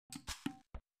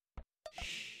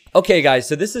Okay, guys,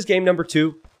 so this is game number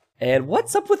 2. And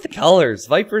what's up with the colors?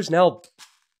 Viper's now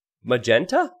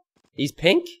magenta? He's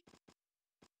pink?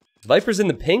 Viper's in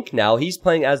the pink now. He's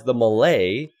playing as the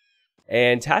Malay.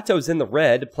 And Tato's in the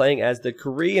red, playing as the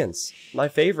Koreans. My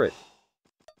favorite.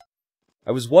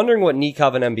 I was wondering what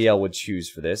Nikov and MBL would choose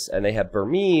for this. And they have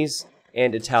Burmese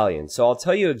and Italian. So I'll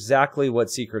tell you exactly what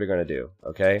Secret are going to do,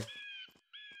 okay?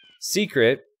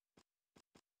 Secret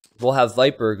will have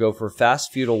Viper go for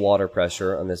fast feudal water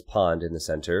pressure on this pond in the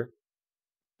center.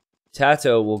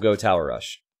 Tato will go tower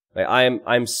rush. Like,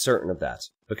 I'm certain of that,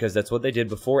 because that's what they did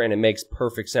before, and it makes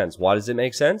perfect sense. Why does it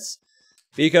make sense?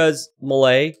 Because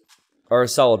Malay are a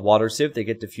solid water civ. They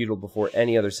get to feudal before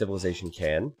any other civilization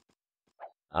can.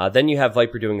 Then you have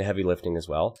Viper doing the heavy lifting as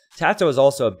well. Tato is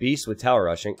also a beast with tower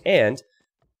rushing, and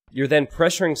you're then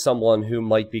pressuring someone who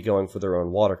might be going for their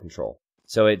own water control.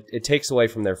 So it takes away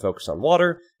from their focus on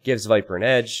water, gives Viper an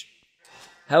edge.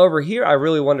 However, here I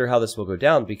really wonder how this will go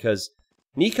down, because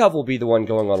Nikov will be the one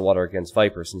going on water against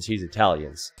Viper since he's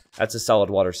Italians. That's a solid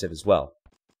water civ as well.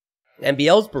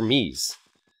 MBL's Burmese.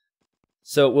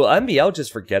 So will MBL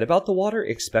just forget about the water,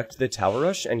 expect the tower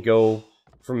rush, and go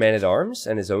for man-at-arms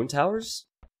and his own towers?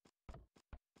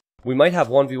 We might have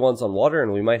 1v1s on water,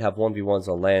 and we might have 1v1s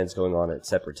on lands going on at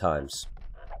separate times.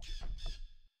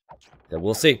 Then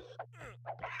we'll see.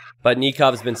 But Nikov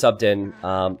has been subbed in.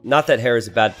 Not that Hera is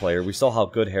a bad player. We saw how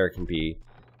good Hera can be.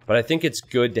 But I think it's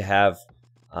good to have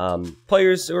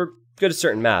players who are good at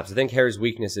certain maps. I think Hera's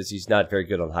weakness is he's not very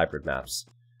good on hybrid maps.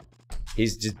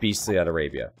 He's just beastly on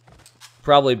Arabia.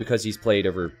 Probably because he's played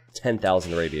over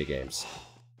 10,000 Arabia games.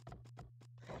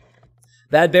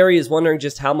 Badberry is wondering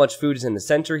just how much food is in the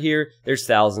center here. There's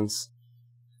thousands.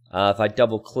 If I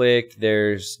double click,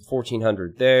 there's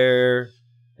 1,400 there.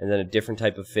 And then a different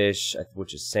type of fish,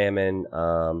 which is salmon.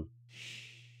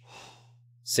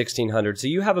 1,600. So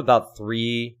you have about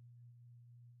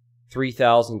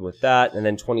 3,000 with that, and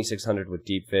then 2,600 with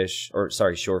deep fish, or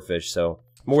sorry, shore fish. So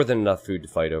more than enough food to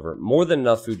fight over. More than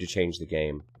enough food to change the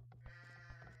game.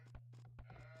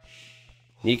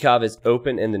 Nikov is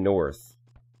open in the north,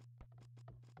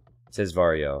 says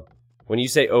Vario. When you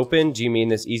say open, do you mean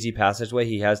this easy passageway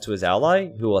he has to his ally,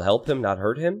 who will help him, not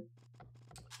hurt him?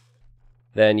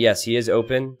 Then yes, he is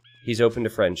open. He's open to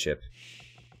friendship.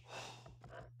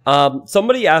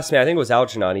 Somebody asked me, I think it was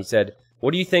Algernon, he said,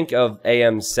 what do you think of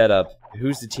AM's setup?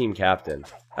 Who's the team captain?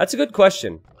 That's a good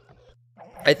question.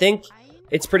 I think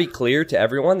it's pretty clear to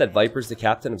everyone that Viper's the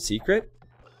captain of Secret.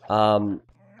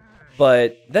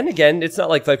 But then again, it's not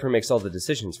like Viper makes all the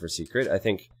decisions for Secret. I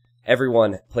think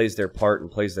everyone plays their part and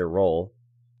plays their role.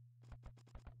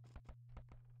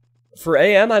 For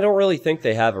AM, I don't really think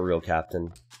they have a real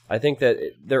captain. I think that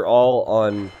they're all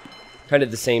on kind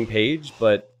of the same page,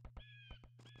 but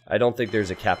I don't think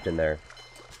there's a captain there.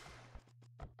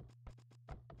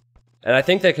 And I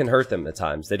think that can hurt them at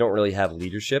times. They don't really have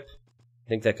leadership. I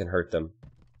think that can hurt them.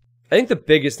 I think the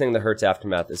biggest thing that hurts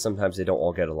Aftermath is sometimes they don't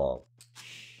all get along.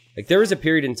 Like, there was a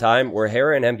period in time where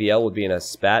Hera and MBL would be in a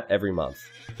spat every month.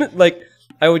 Like,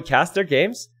 I would cast their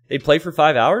games, they'd play for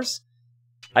 5 hours,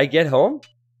 I get home,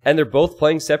 and they're both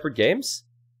playing separate games.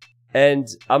 And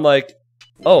I'm like,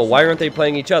 oh, why aren't they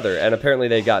playing each other? And apparently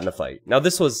they got in a fight. Now,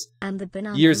 this was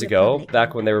years ago,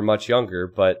 back when they were much younger,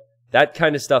 but that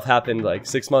kind of stuff happened like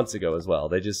 6 months ago as well.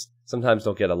 They just sometimes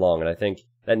don't get along, and I think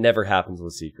that never happens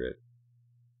with Secret.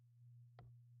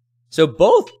 So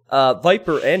both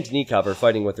Viper and Nikov are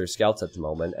fighting with their scouts at the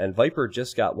moment, and Viper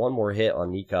just got one more hit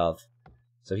on Nikov,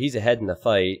 so he's ahead in the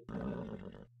fight.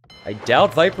 I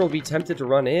doubt Viper will be tempted to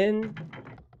run in.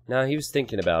 No, he was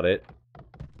thinking about it.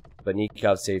 But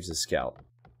Nikov saves his scout.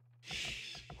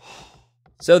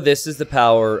 So this is the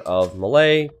power of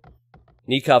Malay.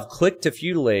 Nikov clicked to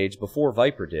feudal age before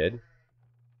Viper did.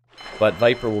 But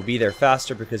Viper will be there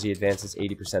faster because he advances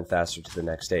 80% faster to the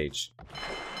next stage.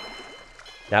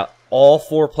 Now, all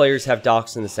 4 players have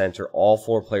docks in the center. All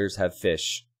 4 players have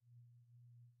fish.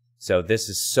 So this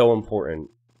is so important.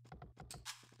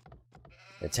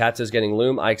 And Tato's getting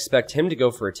loom. I expect him to go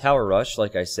for a tower rush,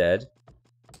 like I said.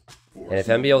 And if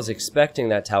MBL is expecting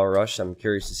that tower rush, I'm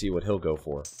curious to see what he'll go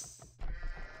for.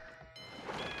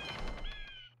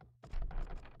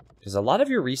 Because a lot of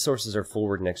your resources are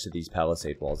forward next to these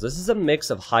palisade walls. This is a mix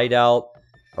of hideout,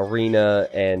 arena,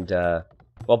 and,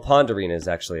 well, pond arena is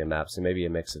actually a map, so maybe a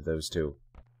mix of those two.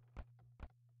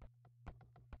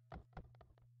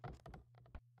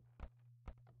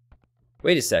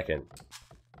 Wait a second.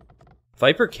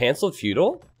 Viper canceled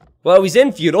feudal? Well, he's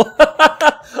in feudal.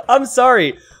 I'm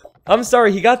sorry. I'm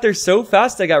sorry, he got there so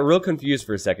fast I got real confused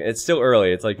for a second. It's still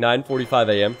early, it's like 9:45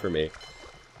 AM for me.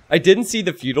 I didn't see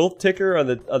the feudal ticker on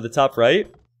the top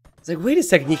right. It's like, wait a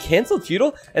second, he canceled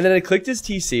Feudal? And then I clicked his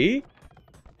TC,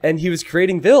 and he was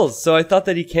creating vills, so I thought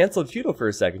that he canceled Feudal for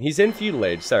a second. He's in Feudal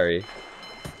Age, sorry.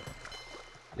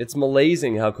 It's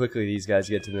amazing how quickly these guys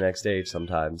get to the next stage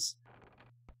sometimes.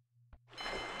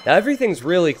 Now, everything's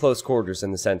really close quarters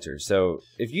in the center, so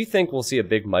if you think we'll see a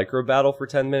big micro battle for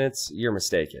 10 minutes, you're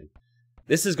mistaken.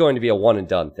 This is going to be a one and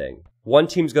done thing. One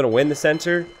team's going to win the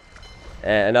center,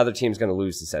 and another team's going to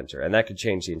lose the center, and that could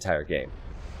change the entire game.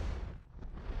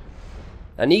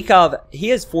 Now, Nikov, he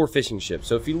has 4 fishing ships,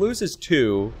 so if he loses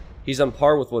 2, he's on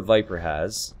par with what Viper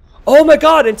has. Oh my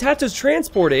god, and Tato's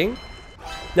transporting!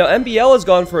 Now, MBL has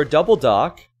gone for a double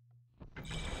dock,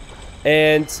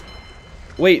 and...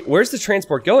 Wait, where's the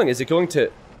transport going? Is it going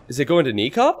to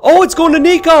Nikov? Oh, it's going to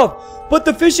Nikov! But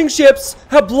the fishing ships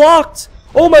have blocked!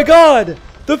 Oh my god!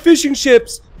 The fishing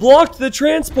ships blocked the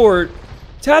transport!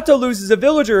 Tato loses a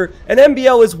villager, and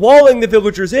MBL is walling the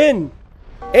villagers in!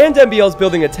 And MBL is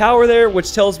building a tower there,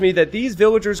 which tells me that these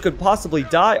villagers could possibly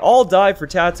all die for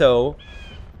Tato.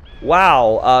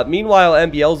 Wow. Meanwhile,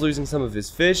 MBL is losing some of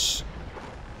his fish.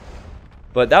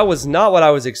 But that was not what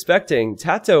I was expecting.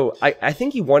 Tato, I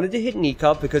think he wanted to hit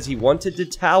Nikov because he wanted to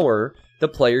tower the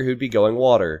player who'd be going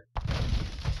water.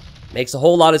 Makes a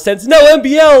whole lot of sense. No,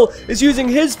 MBL is using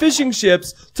his fishing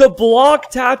ships to block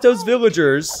Tato's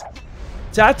villagers.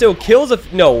 Tato kills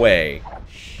no way.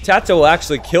 Tato will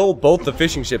actually kill both the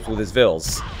fishing ships with his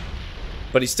vills.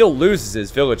 But he still loses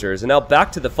his villagers. And now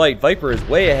back to the fight. Viper is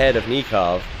way ahead of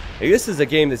Nikov. This is a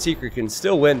game that Secret can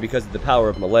still win because of the power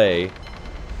of melee.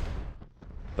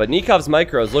 But Nikov's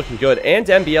micro is looking good, and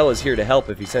MBL is here to help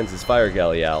if he sends his fire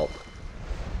galley out.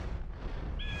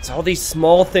 It's all these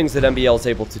small things that MBL is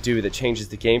able to do that changes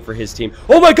the game for his team.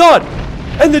 Oh my god!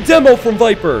 And the demo from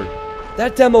Viper!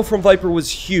 That demo from Viper was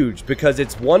huge because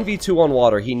it's 1v2 on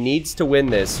water. He needs to win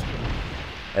this.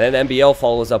 And then MBL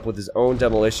follows up with his own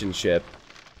demolition ship.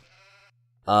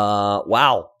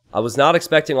 Wow. I was not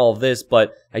expecting all of this,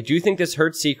 but I do think this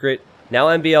hurts Secret. Now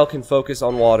MBL can focus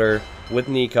on water with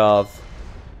Nikov.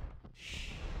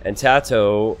 And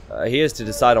Tato, he has to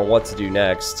decide on what to do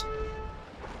next.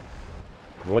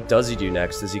 What does he do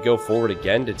next? Does he go forward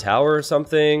again to tower or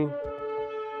something?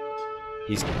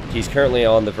 He's currently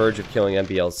on the verge of killing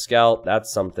MBL's scout.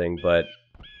 That's something, but...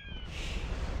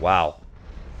 Wow.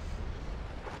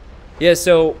 Yeah,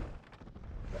 so...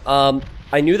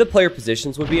 I knew the player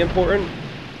positions would be important.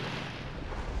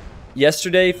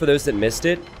 Yesterday, for those that missed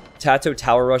it, Tato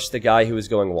tower rushed the guy who was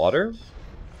going water.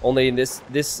 Only in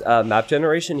this map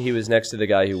generation, he was next to the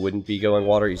guy who wouldn't be going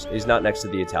water. He's not next to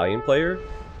the Italian player.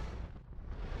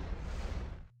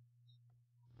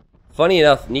 Funny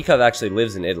enough, Nikov actually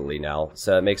lives in Italy now,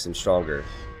 so it makes him stronger.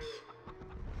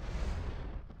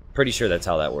 Pretty sure that's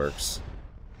how that works.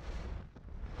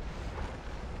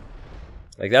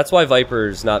 Like, that's why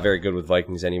Viper's not very good with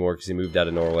Vikings anymore, because he moved out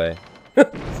of Norway.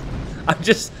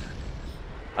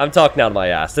 I'm talking out of my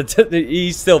ass.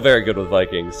 He's still very good with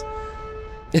Vikings.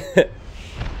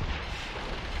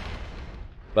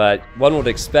 But one would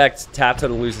expect Tato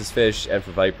to lose his fish and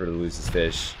for Viper to lose his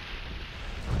fish.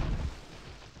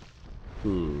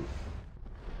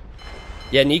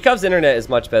 Yeah, Nikov's internet is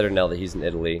much better now that he's in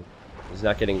Italy. He's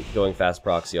not going fast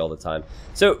proxy all the time.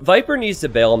 So Viper needs to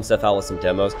bail himself out with some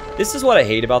demos. This is what I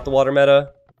hate about the water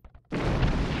meta.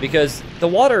 Because the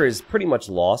water is pretty much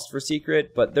lost for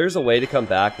Secret, but there's a way to come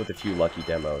back with a few lucky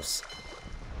demos.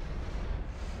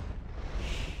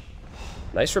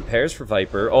 Nice repairs for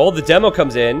Viper. Oh, the demo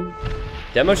comes in.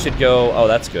 Demo should go... Oh,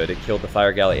 that's good. It killed the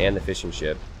fire galley and the fishing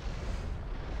ship.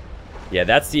 Yeah,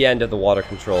 that's the end of the water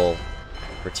control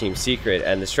for Team Secret,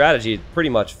 and the strategy pretty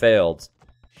much failed.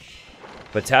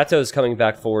 But Tato's coming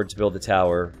back forward to build the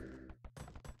tower.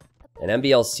 And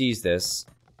MBL sees this.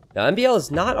 Now, MBL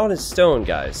is not on his stone,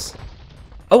 guys.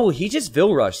 Oh, he just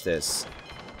Vill rushed this.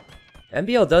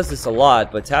 MBL does this a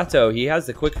lot, but Tato, he has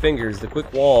the quick fingers, the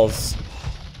quick walls...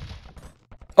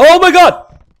 Oh my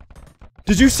god!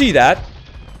 Did you see that?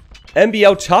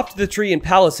 MBL chopped the tree and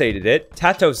palisaded it.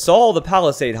 Tato saw the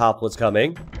palisade hop was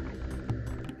coming.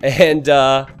 And,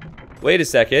 wait a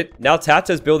second. Now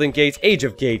Tato's building gates. Age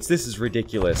of gates. This is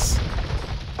ridiculous.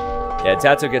 Yeah,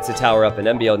 Tato gets the tower up and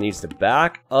MBL needs to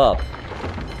back up.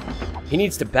 He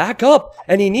needs to back up!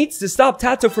 And he needs to stop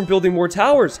Tato from building more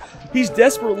towers! He's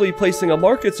desperately placing a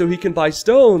market so he can buy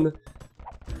stone!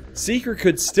 Secret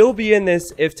could still be in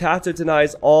this if Tato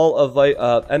denies all of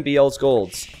MBL's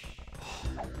golds.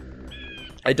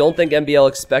 I don't think MBL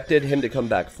expected him to come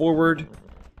back forward.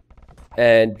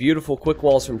 And beautiful quick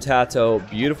walls from Tato.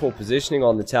 Beautiful positioning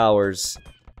on the towers.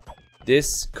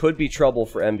 This could be trouble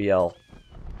for MBL.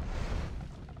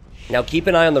 Now keep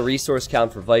an eye on the resource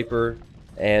count for Viper.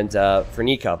 And for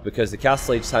Nikov, because the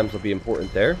Castle Age times will be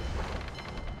important there.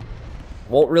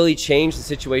 Won't really change the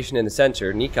situation in the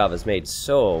center. Nikov has made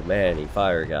so many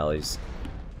fire galleys.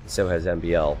 So has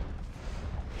MBL.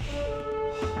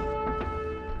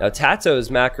 Now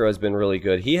Tato's macro has been really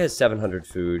good. He has 700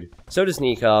 food. So does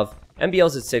Nikov.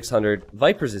 MBL's at 600.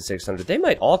 Viper's at 600. They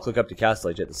might all click up to Castle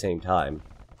Age at the same time.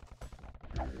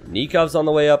 Nikov's on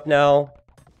the way up now.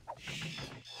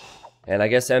 And I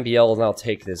guess MBL will now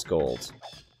take this gold.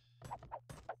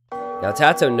 Now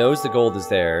Tato knows the gold is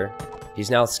there. He's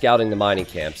now scouting the mining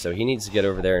camp, so he needs to get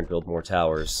over there and build more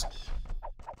towers.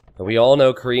 And we all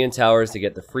know Korean towers, to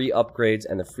get the free upgrades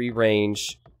and the free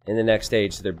range in the next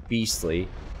stage, so they're beastly.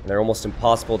 And they're almost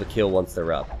impossible to kill once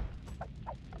they're up.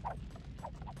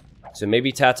 So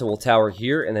maybe Tato will tower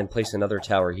here and then place another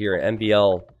tower here. And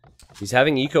MBL, he's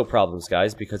having eco problems,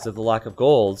 guys, because of the lack of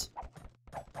gold.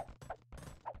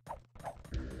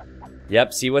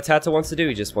 Yep, see what Tato wants to do?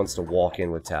 He just wants to walk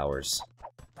in with towers.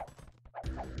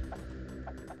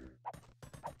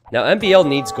 Now, MBL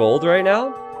needs gold right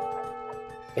now.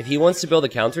 If he wants to build a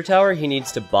counter tower, he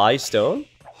needs to buy stone.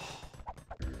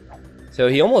 So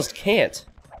he almost can't.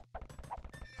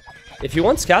 If he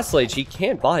wants Castle Age, he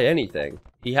can't buy anything.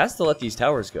 He has to let these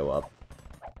towers go up.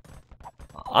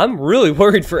 I'm really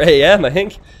worried for AM. I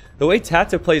think the way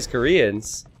Tato plays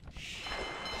Koreans,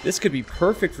 this could be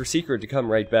perfect for Secret to come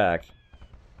right back.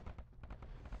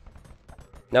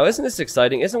 Now, isn't this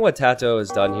exciting? Isn't what Tato has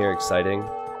done here exciting?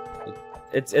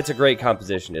 It's a great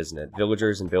composition, isn't it?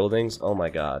 Villagers and buildings. Oh my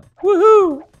god.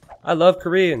 Woohoo! I love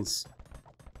Koreans.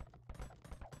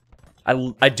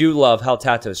 I do love how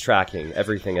Tato's tracking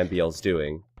everything MBL's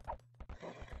doing.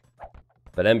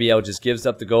 But MBL just gives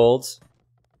up the gold.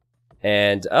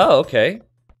 And, oh, okay.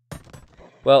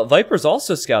 Well, Viper's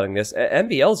also scouting this.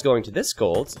 MBL's going to this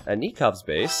gold at Nikov's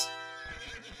base.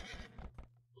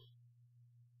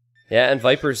 Yeah, and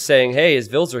Viper's saying, hey, his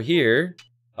vills are here.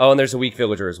 Oh, and there's a weak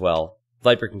villager as well.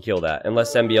 Viper can kill that,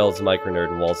 unless MBL is a micro nerd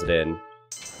and walls it in.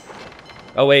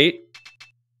 Oh, wait.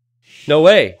 No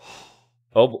way.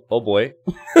 Oh boy.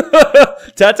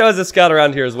 Tato has a scout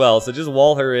around here as well, so just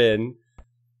wall her in.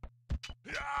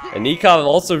 And Nikov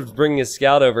also bringing his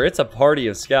scout over. It's a party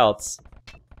of scouts.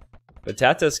 But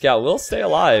Tato's scout will stay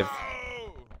alive.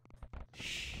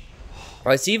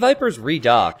 I see Viper's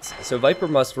redocked, so Viper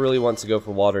must really want to go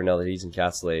for water now that he's in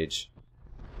Castle Age.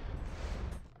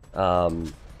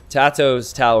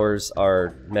 Tato's towers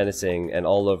are menacing and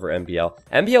all over MBL.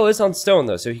 MBL is on stone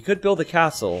though, so he could build a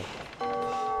castle.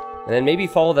 And then maybe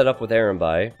follow that up with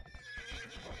Arambai.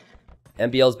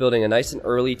 MBL's building a nice and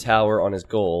early tower on his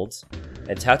gold.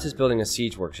 And Tato's building a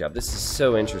siege workshop. This is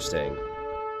so interesting.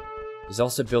 He's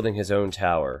also building his own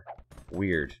tower.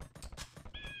 Weird.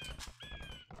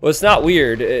 Well, it's not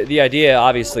weird. The idea,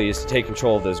 obviously, is to take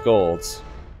control of those golds.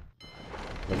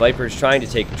 The Viper's trying to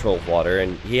take control of water,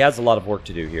 and he has a lot of work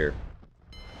to do here.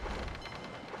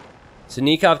 So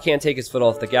Nikov can't take his foot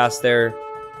off the gas there.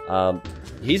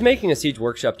 He's making a siege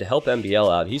workshop to help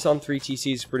MBL out. He's on 3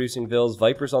 TCs producing vills.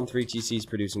 Viper's on 3 TCs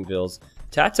producing vills.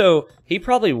 Tato, he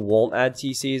probably won't add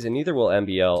TCs, and neither will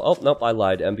MBL. Oh, nope, I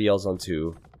lied. MBL's on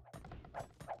 2.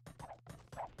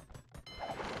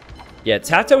 Yeah,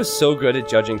 Tato is so good at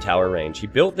judging tower range. He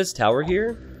built this tower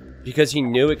here because he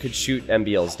knew it could shoot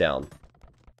MBLs down.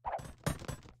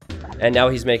 And now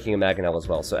he's making a Mangonel as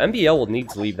well. So MBL will need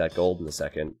to leave that gold in a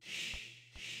second.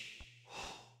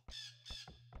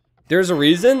 There's a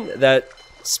reason that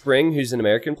Spring, who's an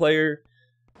American player,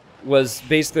 was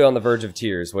basically on the verge of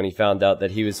tears when he found out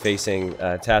that he was facing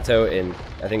Tato in,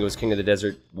 I think it was King of the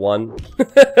Desert 1.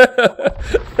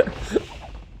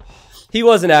 He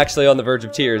wasn't actually on the verge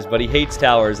of tears, but he hates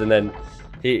towers, and then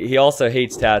he also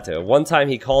hates Tato. One time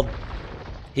he called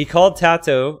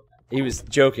Tato, he was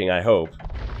joking, I hope.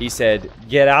 He said,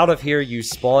 "Get out of here, you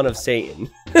spawn of Satan."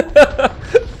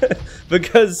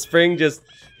 Because Spring just,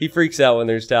 he freaks out when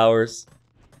there's towers.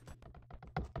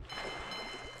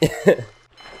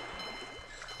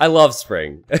 I love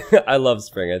Spring. I love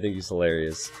Spring. I think he's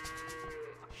hilarious.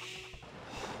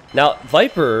 Now,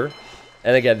 Viper,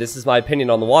 and again, this is my opinion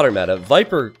on the water meta,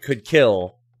 Viper could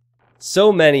kill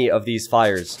so many of these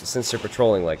fires since they're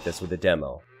patrolling like this with a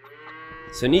demo.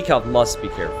 So Nikov must be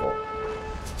careful.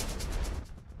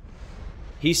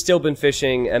 He's still been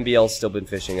fishing, MBL's still been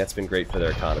fishing, that's been great for their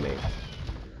economy.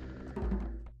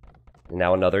 And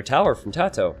now another tower from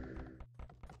Tato,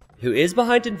 who is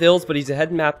behind in vills, but he's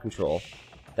ahead in map control.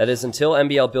 That is until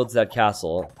MBL builds that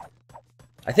castle.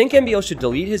 I think MBL should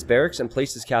delete his barracks and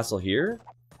place his castle here,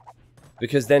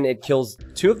 because then it kills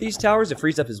 2 of these towers, it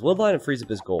frees up his woodline and frees up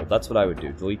his gold. That's what I would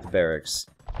do, delete the barracks.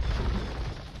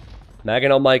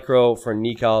 Mangonel Micro for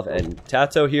Nikov and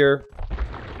Tato here.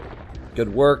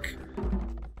 Good work.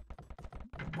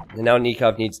 And now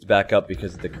Nikov needs to back up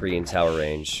because of the Korean tower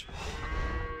range.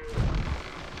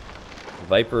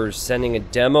 Viper's sending a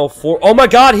demo for... Oh my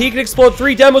god, he can explode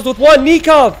 3 demos with 1!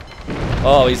 Nikov!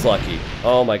 Oh, he's lucky.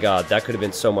 Oh my god, that could have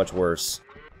been so much worse.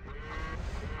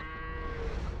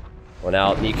 Well,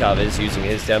 now Nikov is using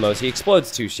his demos. He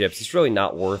explodes 2 ships. It's really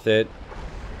not worth it.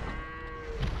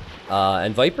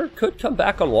 And Viper could come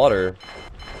back on water.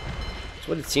 That's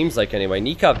what it seems like anyway.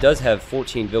 Nikov does have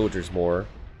 14 villagers more.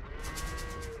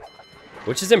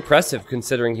 Which is impressive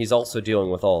considering he's also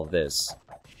dealing with all of this.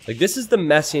 Like, this is the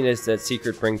messiness that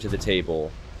Secret bring to the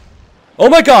table. Oh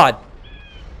my god!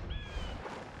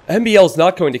 MBL's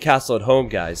not going to castle at home,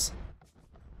 guys.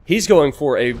 He's going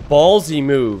for a ballsy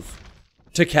move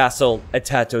to castle at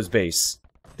Tato's base.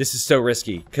 This is so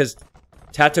risky, because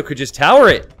Tato could just tower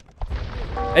it.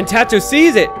 And Tato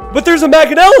sees it, but there's a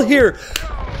Mangonel here!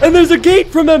 And there's a gate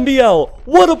from MBL!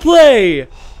 What a play!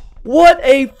 What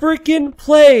a freaking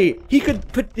play! He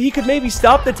could maybe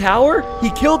stop the tower?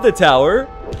 He killed the tower.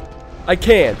 I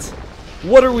can't.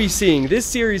 What are we seeing? This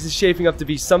series is shaping up to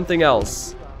be something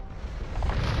else.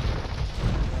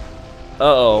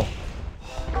 Uh-oh.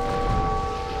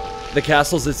 The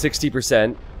castle's at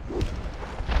 60%.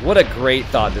 What a great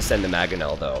thought to send the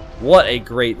Mangonel, though. What a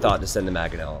great thought to send the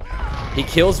Mangonel. He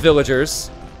kills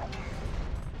villagers.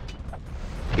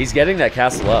 He's getting that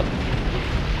castle up.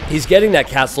 He's getting that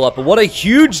castle up. But what a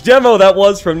huge demo that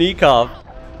was from Nikov.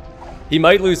 He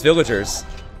might lose villagers.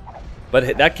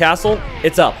 But that castle,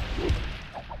 it's up.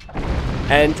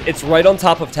 And it's right on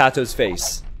top of Tato's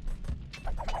face.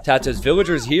 Tato's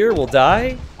villagers here will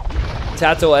die.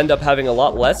 Tato will end up having a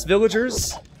lot less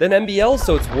villagers than MBL,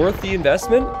 so it's worth the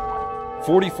investment.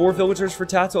 44 villagers for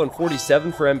Tato and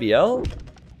 47 for MBL.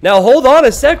 Now, hold on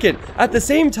a second. At the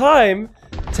same time,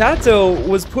 Tato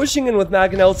was pushing in with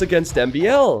Mangonels against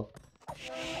MBL.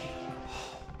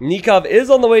 Nikov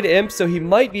is on the way to Imp, so he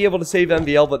might be able to save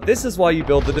MBL, but this is why you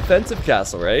build the defensive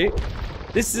castle, right?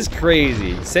 This is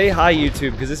crazy. Say hi,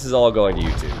 YouTube, because this is all going to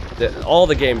YouTube. All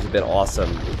the games have been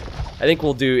awesome. I think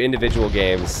we'll do individual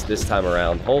games this time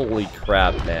around. Holy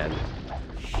crap, man.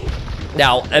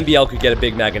 Now, MBL could get a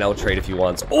big Mangonel trade if he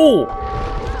wants. Oh!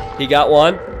 He got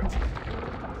one.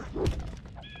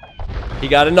 He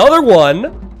got another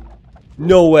one.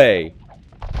 No way.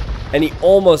 And he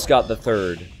almost got the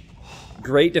third.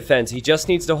 Great defense. He just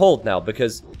needs to hold now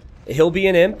because he'll be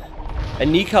an Imp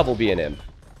and Nikov will be an Imp.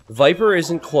 Viper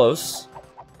isn't close.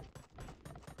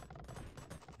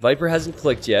 Viper hasn't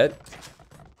clicked yet.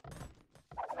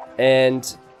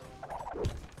 And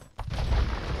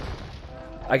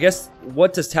I guess,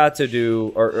 what does Tato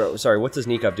do, or sorry, what does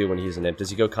Nikov do when he's an Imp? Does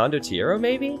he go Condottiero,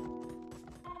 maybe?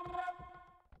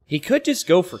 He could just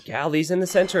go for galleys in the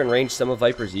center and range some of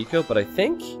Viper's eco, but I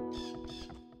think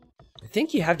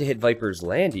you have to hit Viper's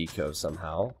land eco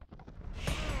somehow.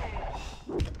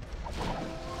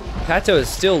 Tato is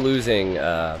still losing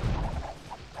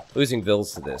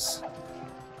vills to this.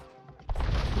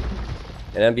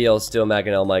 And MBL is still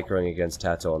Mangonel microing against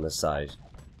Tato on this side.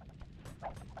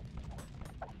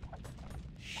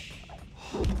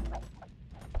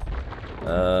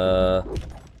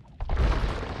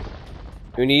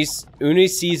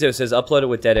 Unicizo says upload it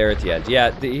with dead air at the end.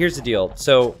 Yeah, here's the deal.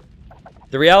 So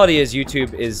the reality is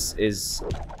YouTube is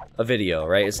a video,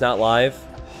 right? It's not live,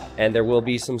 and there will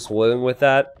be some spoiling with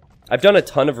that. I've done a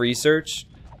ton of research.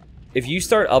 If you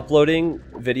start uploading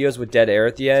videos with dead air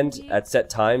at the end at set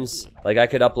times, like I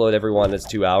could upload every one that's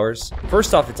 2 hours.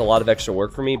 First off, it's a lot of extra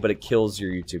work for me, but it kills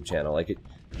your YouTube channel. Like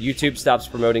YouTube stops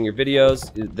promoting your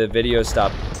videos, the videos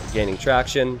stop gaining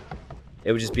traction.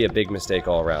 It would just be a big mistake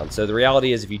all around. So the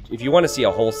reality is, if you want to see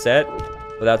a whole set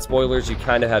without spoilers, you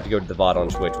kind of have to go to the VOD on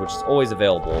Twitch, which is always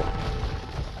available.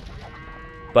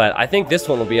 But I think this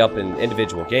one will be up in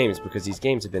individual games because these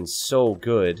games have been so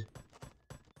good.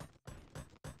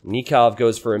 Nikov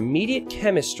goes for immediate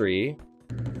chemistry,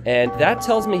 and that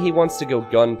tells me he wants to go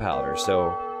gunpowder.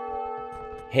 So,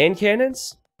 hand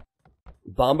cannons,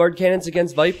 bombard cannons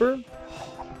against Viper,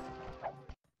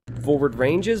 forward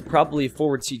ranges, probably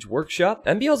forward siege workshop.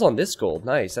 MBL's on this gold,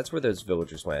 nice. That's where those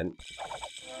villagers went.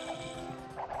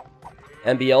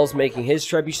 MBL's making his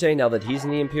trebuchet now that he's in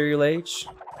the Imperial Age.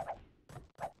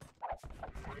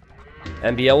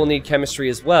 MBL will need chemistry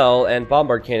as well, and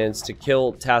bombard cannons to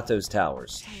kill Tato's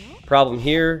towers. Problem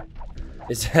here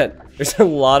is that there's a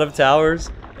lot of towers,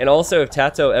 and also if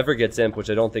Tato ever gets Imp, which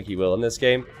I don't think he will in this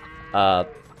game,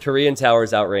 Korean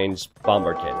towers outrange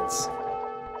bombard cannons.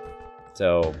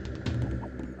 So,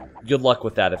 good luck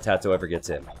with that if Tato ever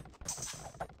gets Imp.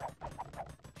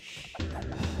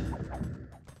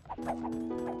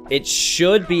 It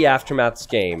should be Aftermath's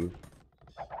game,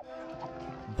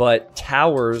 but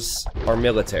towers are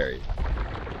military.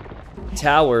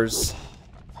 Towers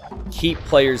keep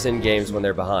players in games when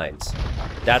they're behind.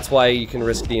 That's why you can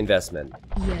risk the investment.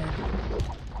 Yeah.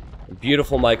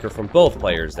 Beautiful micro from both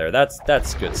players there.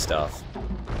 That's good stuff.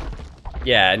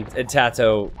 Yeah, and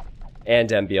Tato and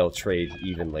MBL trade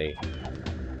evenly.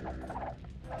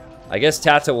 I guess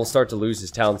Tato will start to lose his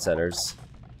town centers.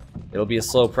 It'll be a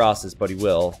slow process, but he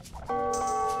will.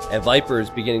 And Viper is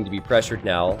beginning to be pressured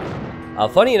now.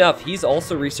 Funny enough, he's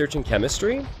also researching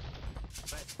chemistry.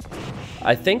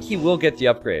 I think he will get the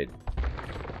upgrade.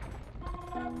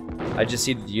 I just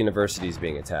see that the university is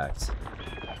being attacked.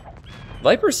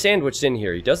 Viper's sandwiched in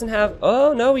here. He doesn't have...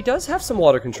 Oh, no, he does have some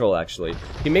water control, actually.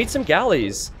 He made some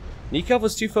galleys. Nikov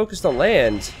was too focused on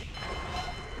land.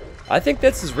 I think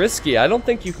this is risky. I don't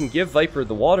think you can give Viper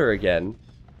the water again.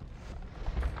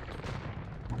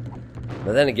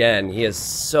 But then again, he has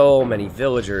so many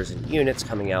villagers and units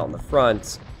coming out in the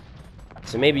front.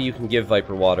 So maybe you can give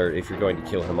Viper water if you're going to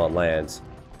kill him on land.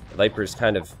 Viper's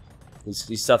kind of...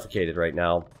 He's suffocated right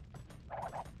now.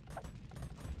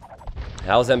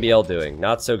 How's MBL doing?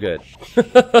 Not so good.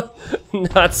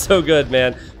 Not so good,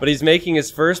 man. But he's making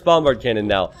his first bombard cannon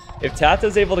now. If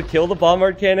Tato's able to kill the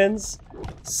bombard cannons,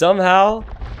 somehow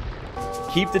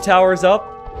keep the towers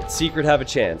up, Secret have a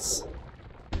chance.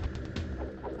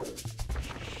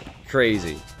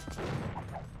 Crazy.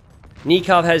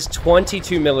 Nikov has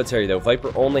 22 military, though.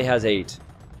 Viper only has 8.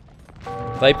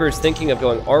 Viper is thinking of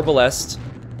going Arbalest.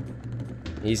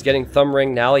 He's getting Thumb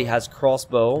Ring. Now he has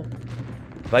Crossbow.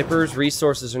 Viper's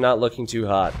resources are not looking too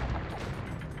hot.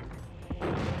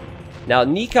 Now,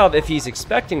 Nikov, if he's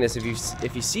expecting this,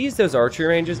 if he sees those archery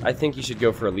ranges, I think he should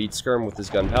go for a lead skirm with his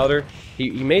gunpowder. He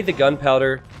made the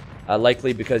gunpowder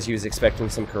likely because he was expecting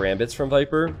some karambits from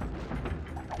Viper.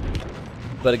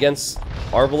 But against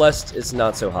Arbalest, it's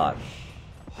not so hot.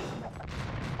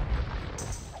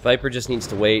 Viper just needs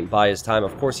to wait and buy his time.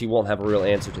 Of course, he won't have a real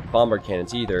answer to the bombard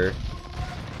cannons either.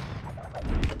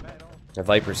 Now,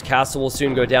 Viper's castle will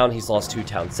soon go down. He's lost 2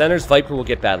 town centers. Viper will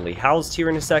get badly housed here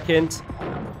in a second.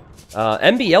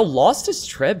 MBL lost his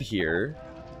Treb here.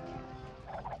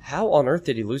 How on earth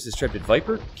did he lose his Treb? Did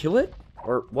Viper kill it?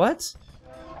 Or what?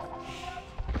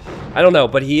 I don't know,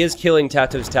 but he is killing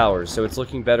Tato's towers, so it's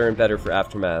looking better and better for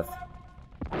Aftermath.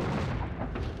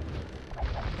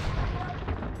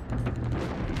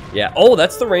 Yeah, oh,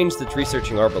 that's the range that's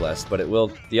researching Arbalest, but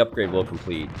the upgrade will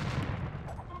complete.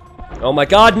 Oh my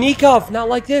god, Nikov! Not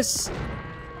like this!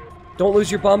 Don't lose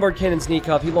your bombard cannons,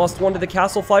 Nikov. He lost one to the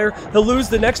castle fire. He'll lose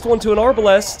the next one to an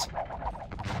Arbalest.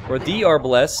 Or the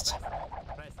Arbalest.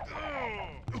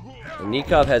 And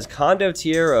Nikov has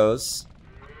condotieros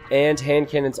and hand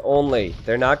cannons only.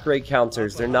 They're not great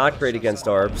counters. They're not great against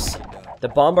Arbs. The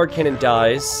bombard cannon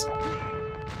dies.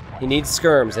 He needs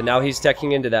skirms, and now he's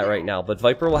teching into that right now. But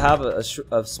Viper will have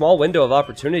a small window of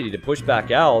opportunity to push back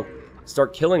out.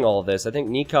 Start killing all of this. I think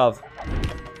Nikov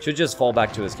should just fall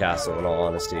back to his castle, in all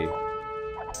honesty.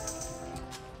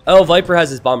 Oh, Viper has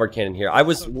his bombard cannon here. I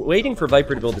was waiting for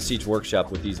Viper to build a siege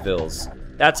workshop with these vills.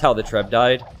 That's how the Treb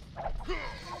died.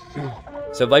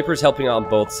 So Viper's helping out on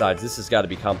both sides. This has got to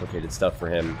be complicated stuff for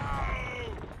him.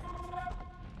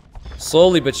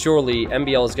 Slowly but surely,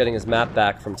 MBL is getting his map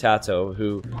back from Tato,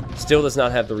 who still does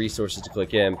not have the resources to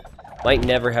click Imp. Might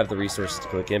never have the resources to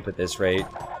click Imp at this rate.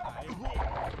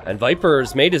 And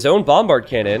Viper's made his own bombard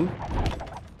cannon.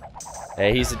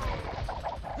 And he's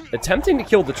attempting to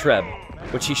kill the Treb,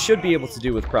 which he should be able to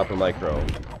do with proper micro.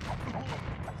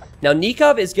 Now,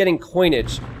 Nikov is getting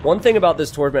coinage. One thing about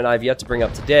this tournament I've yet to bring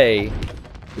up today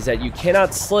is that you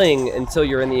cannot sling until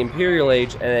you're in the Imperial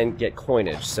Age and then get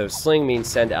coinage. So sling means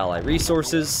send ally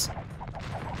resources.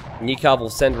 Nikov will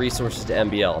send resources to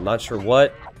MBL. I'm not sure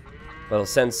what, but he'll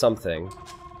send something.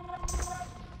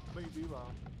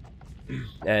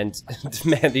 And,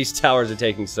 man, these towers are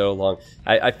taking so long.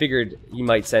 I figured he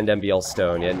might send MBL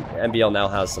stone, and MBL now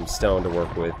has some stone to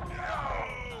work with.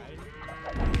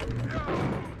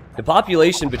 The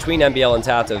population between MBL and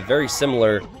Tato is very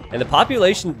similar, and the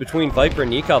population between Viper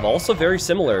and Nikov also very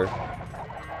similar.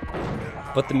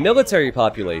 But the military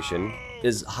population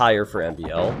is higher for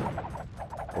MBL.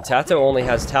 And Tato only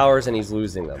has towers, and he's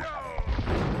losing them.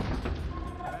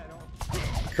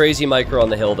 Crazy micro on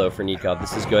the hill, though, for Nikov.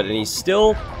 This is good. And he's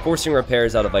still forcing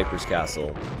repairs out of Viper's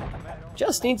castle.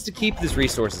 Just needs to keep his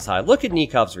resources high. Look at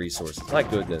Nikov's resources. My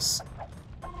goodness.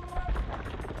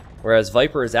 Whereas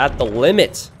Viper is at the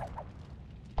limit.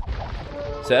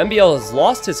 So MBL has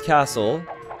lost his castle.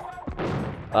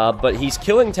 But he's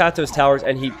killing Tato's towers.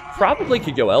 And he probably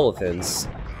could go elephants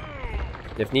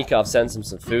if Nikov sends him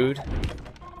some food.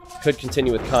 Could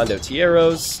continue with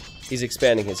Condotieros. He's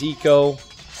expanding his eco.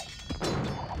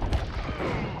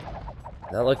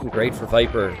 Not looking great for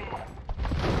Viper.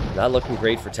 Not looking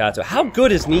great for Tato. How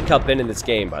good has Nikov been in this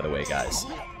game, by the way, guys?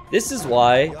 This is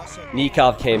why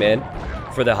Nikov came in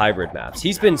for the hybrid maps.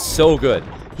 He's been so good.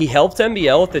 He helped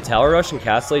MBL with the tower rush and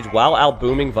Castle Age while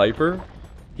out-booming Viper.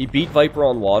 He beat Viper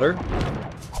on water.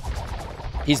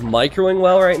 He's microing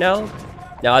well right now.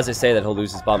 Now, as I say that, he'll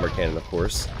lose his bomber cannon, of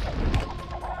course.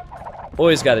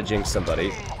 Always got to jinx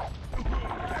somebody.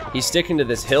 He's sticking to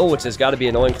this hill, which has got to be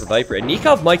annoying for Viper. And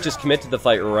Nikov might just commit to the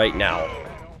fight right now.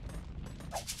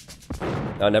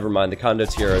 Oh, never mind. The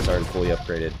Condotieros aren't fully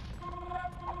upgraded.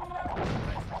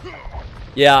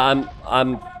 Yeah,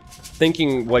 I'm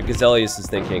thinking what Gazelius is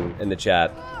thinking in the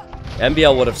chat.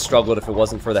 MBL would have struggled if it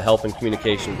wasn't for the help and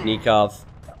communication with Nikov.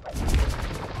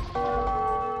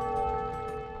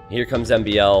 Here comes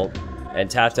MBL, and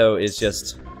Tato is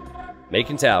just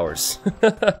making towers.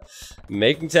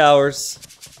 Making towers.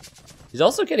 He's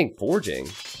also getting forging.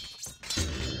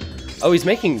 Oh, he's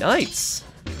making knights.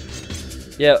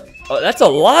 Yeah, oh, that's a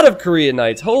lot of Korean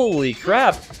knights. Holy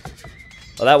crap.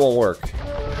 Oh, that won't work.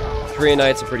 Korean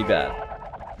knights are pretty bad.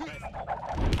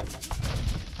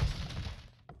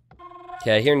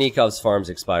 Okay, I hear Nikov's farm's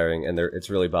expiring, and it's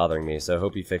really bothering me, so I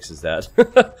hope he fixes that.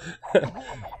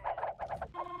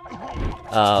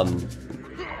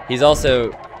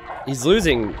 He's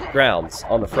losing grounds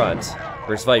on the front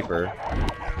versus Viper.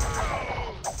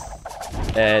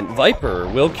 And Viper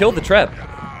will kill the Treb.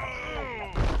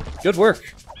 Good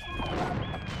work.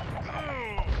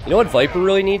 You know what Viper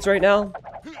really needs right now?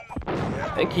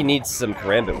 I think he needs some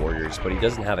Karambit warriors, but he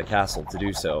doesn't have a castle to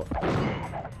do so.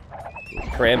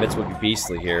 Karambits would be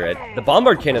beastly here. The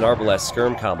Bombard Cannon Arbalest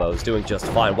Skirm combo is doing just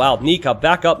fine. Wow, Nikov,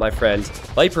 back up, my friends.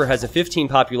 Viper has a 15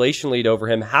 population lead over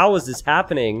him. How is this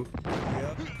happening?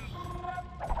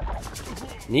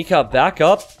 Nikov, back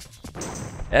up.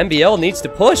 MBL needs to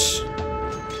push.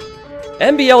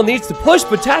 MBL needs to push,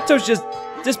 but Tato's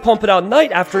just pumping out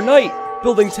night after night,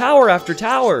 building tower after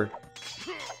tower.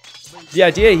 The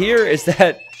idea here is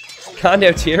that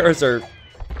Condotieros are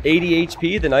 80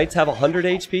 HP, the Knights have 100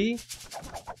 HP.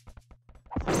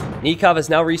 Nikov is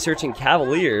now researching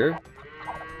Cavalier,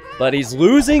 but he's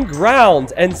losing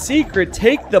ground, and Secret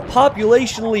take the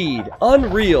population lead.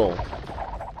 Unreal.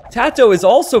 Tato is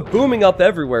also booming up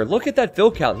everywhere. Look at that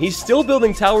bill count. He's still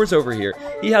building towers over here.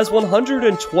 He has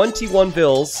 121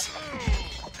 bills.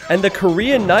 And the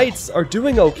Korean Knights are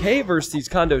doing okay versus these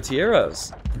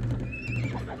Condotieros.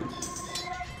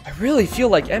 I really feel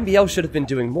like MBL should have been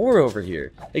doing more over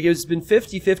here. Like, it's been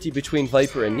 50-50 between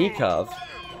Viper and Nikov.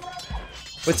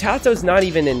 But Tato's not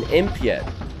even an imp yet.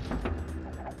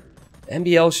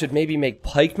 MBL should maybe make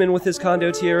pikemen with his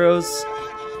Condotieros.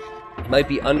 Might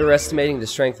be underestimating the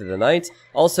strength of the Knights.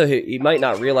 Also, he might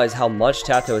not realize how much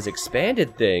Tato has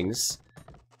expanded things.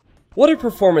 What a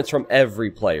performance from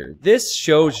every player. This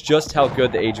shows just how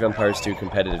good the Age of Empires 2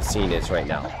 competitive scene is right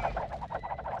now.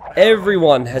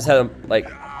 Everyone has had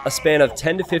a span of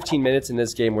 10 to 15 minutes in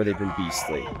this game where they've been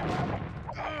beastly.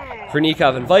 For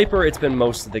Nikov and Viper, it's been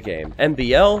most of the game.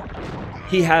 MBL,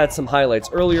 he had some highlights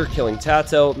earlier, killing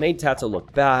Tato, made Tato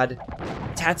look bad.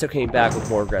 Tato came back with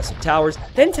more aggressive towers.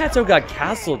 Then Tato got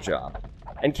Castle Job.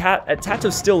 And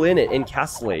Tato's still in it in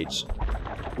Castle Age.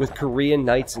 With Korean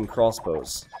Knights and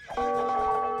Crossbows.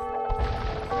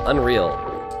 Unreal.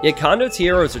 Yeah,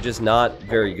 Condotieros are just not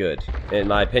very good, in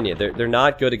my opinion. They're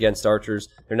not good against archers.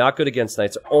 They're not good against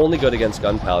knights. They're only good against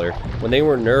gunpowder. When they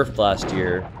were nerfed last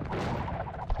year,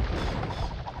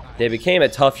 they became a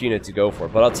tough unit to go for.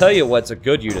 But I'll tell you what's a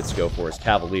good unit to go for is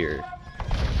Cavalier.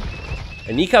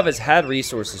 And Nikov has had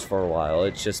resources for a while.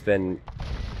 It's just been...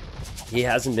 he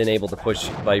hasn't been able to push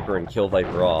Viper and kill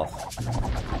Viper off.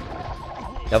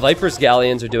 Now, Viper's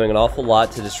Galleons are doing an awful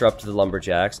lot to disrupt the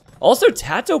Lumberjacks. Also,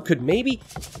 Tato could maybe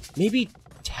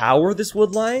tower this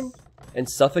wood line and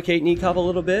suffocate Nikov a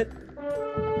little bit.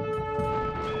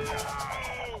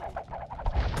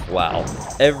 Wow.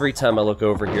 Every time I look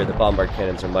over here, the Bombard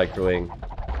Cannons are microing.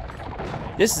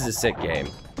 This is a sick game.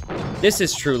 This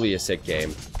is truly a sick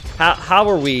game. How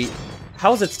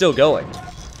is it still going?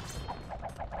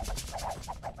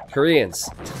 Koreans.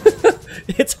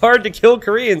 It's hard to kill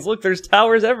Koreans. Look, there's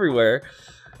towers everywhere.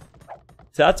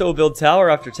 Tato will build tower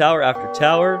after tower after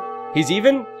tower. He's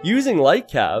even using light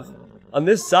cav on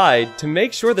this side to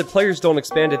make sure that players don't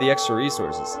expand to the extra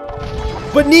resources.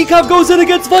 But Nikov goes in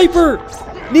against Viper!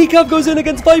 Nikov goes in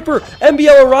against Viper!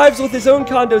 MBL arrives with his own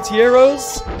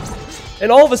Condotieros.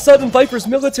 And all of a sudden, Viper's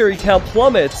military count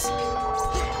plummets.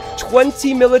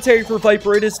 20 military for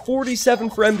Viper. It is 47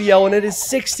 for MBL, and it is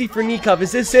 60 for Nikov.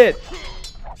 Is this it?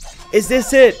 Is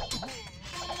this it?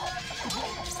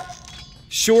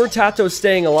 Sure, Tato's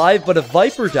staying alive, but if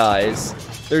Viper dies,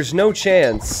 there's no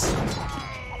chance.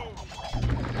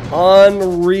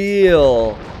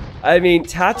 Unreal. I mean,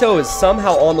 Tato is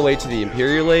somehow on the way to the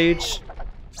Imperial Age.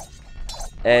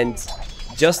 And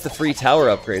just the free tower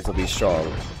upgrades will be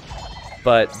strong.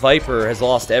 But Viper has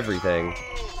lost everything.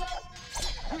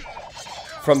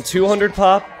 From 200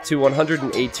 pop to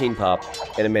 118 pop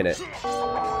in a minute.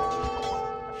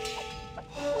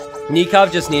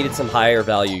 Nikov just needed some higher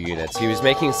value units. He was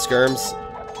making skirms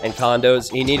and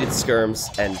condos. He needed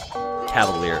skirms and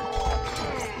Cavalier.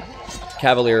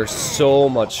 Cavalier so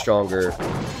much stronger.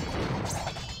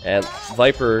 And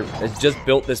Viper has just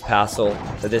built this castle.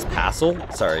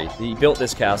 Sorry, he built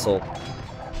this castle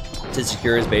to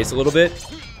secure his base a little bit.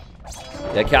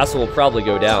 That castle will probably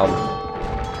go down.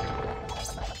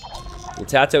 And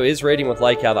Tato is raiding with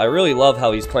Lycav. I really love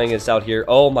how he's playing this out here.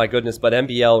 Oh my goodness, but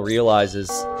MBL realizes.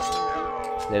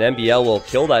 And MBL will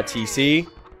kill that TC.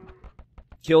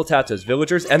 Kill Tato's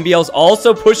villagers. MBL's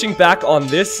also pushing back on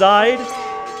this side.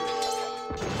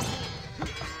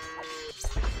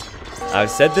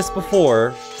 I've said this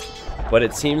before, but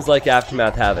it seems like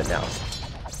Aftermath have it now.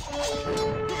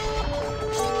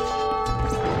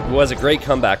 It was a great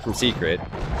comeback from Secret,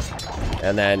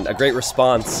 and then a great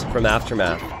response from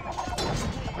Aftermath.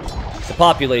 The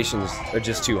populations are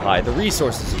just too high. The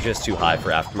resources are just too high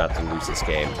for Aftermath to lose this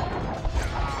game.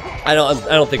 I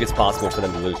don't think it's possible for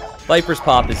them to lose. Viper's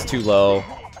pop is too low.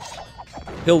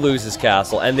 He'll lose his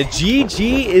castle, and the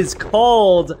GG is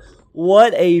called.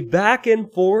 What a back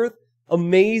and forth,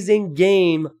 amazing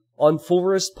game on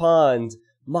Forest Pond.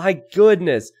 My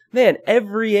goodness, man!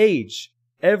 Every age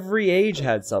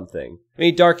had something. I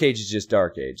mean, Dark Age is just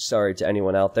Dark Age. Sorry to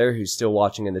anyone out there who's still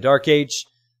watching in the Dark Age.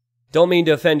 Don't mean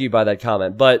to offend you by that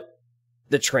comment, but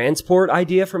the transport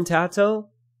idea from Tato.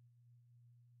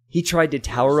 He tried to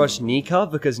tower rush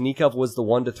Nikov because Nikov was the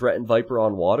one to threaten Viper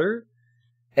on water.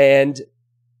 And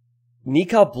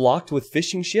Nikov blocked with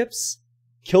fishing ships,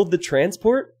 killed the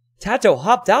transport. Tato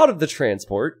hopped out of the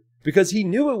transport because he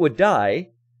knew it would die.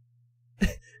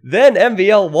 Then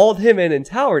MVL walled him in and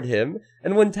towered him.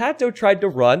 And when Tato tried to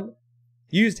run,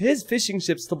 used his fishing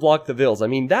ships to block the vills. I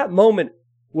mean, that moment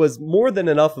was more than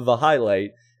enough of a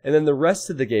highlight. And then the rest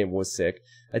of the game was sick.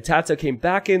 And Tato came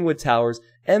back in with towers.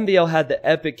 MVL had the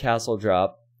epic castle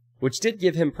drop, which did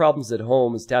give him problems at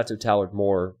home as Tato towered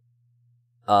more.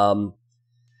 And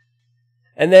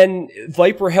then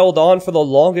Viper held on for the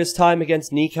longest time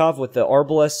against Nikov with the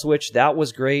Arbalest switch. That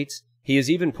was great. He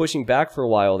was even pushing back for a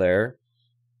while there.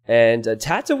 And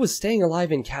Tato was staying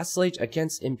alive in Castle Age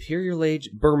against Imperial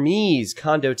Age Burmese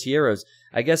Condotieros.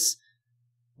 I guess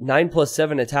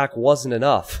 9+7 attack wasn't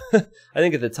enough. I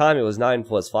think at the time it was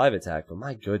 9+5 attack, but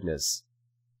my goodness.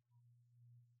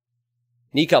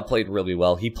 Nikov played really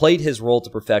well. He played his role to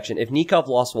perfection. If Nikov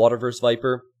lost water versus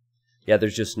Viper, yeah,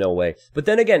 there's just no way. But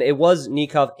then again, it was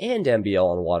Nikov and MBL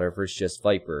on water versus just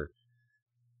Viper.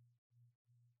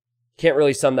 Can't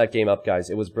really sum that game up, guys.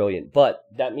 It was brilliant. But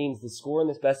that means the score in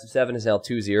this best of 7 is now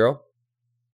 2-0.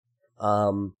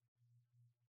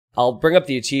 I'll bring up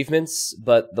the achievements,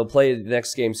 but they'll play the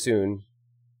next game soon.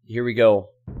 Here we go.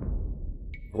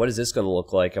 What is this going to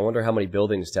look like? I wonder how many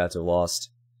buildings Tato lost.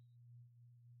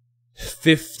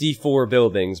 54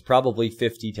 buildings, probably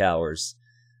 50 towers.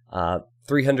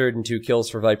 302 kills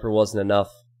for Viper wasn't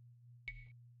enough.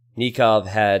 Nikov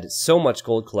had so much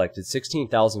gold collected,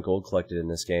 16,000 gold collected in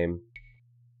this game.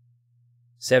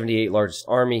 78 largest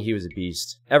army, he was a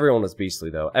beast. Everyone was beastly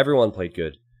though, everyone played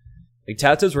good. Like,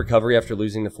 Tato's recovery after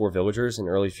losing the 4 villagers in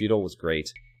early feudal was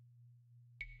great.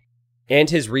 And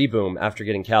his reboom after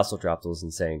getting castle dropped was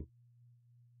insane.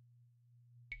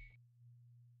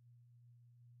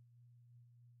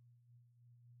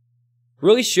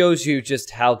 Really shows you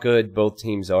just how good both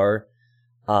teams are.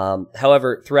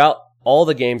 However, throughout all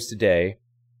the games today,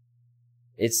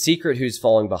 it's Secret who's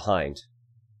falling behind.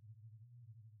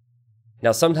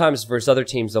 Now, sometimes versus other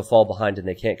teams, they'll fall behind and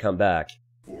they can't come back.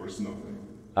 They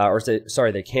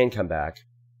can come back.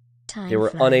 They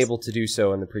were unable to do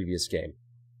so in the previous game.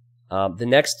 The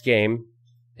next game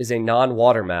is a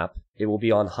non-water map. It will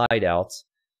be on Hideout.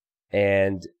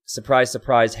 And surprise,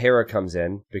 surprise, Hera comes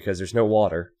in because there's no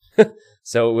water.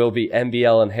 So it will be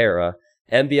MBL and Hera.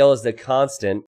 MBL is the constant.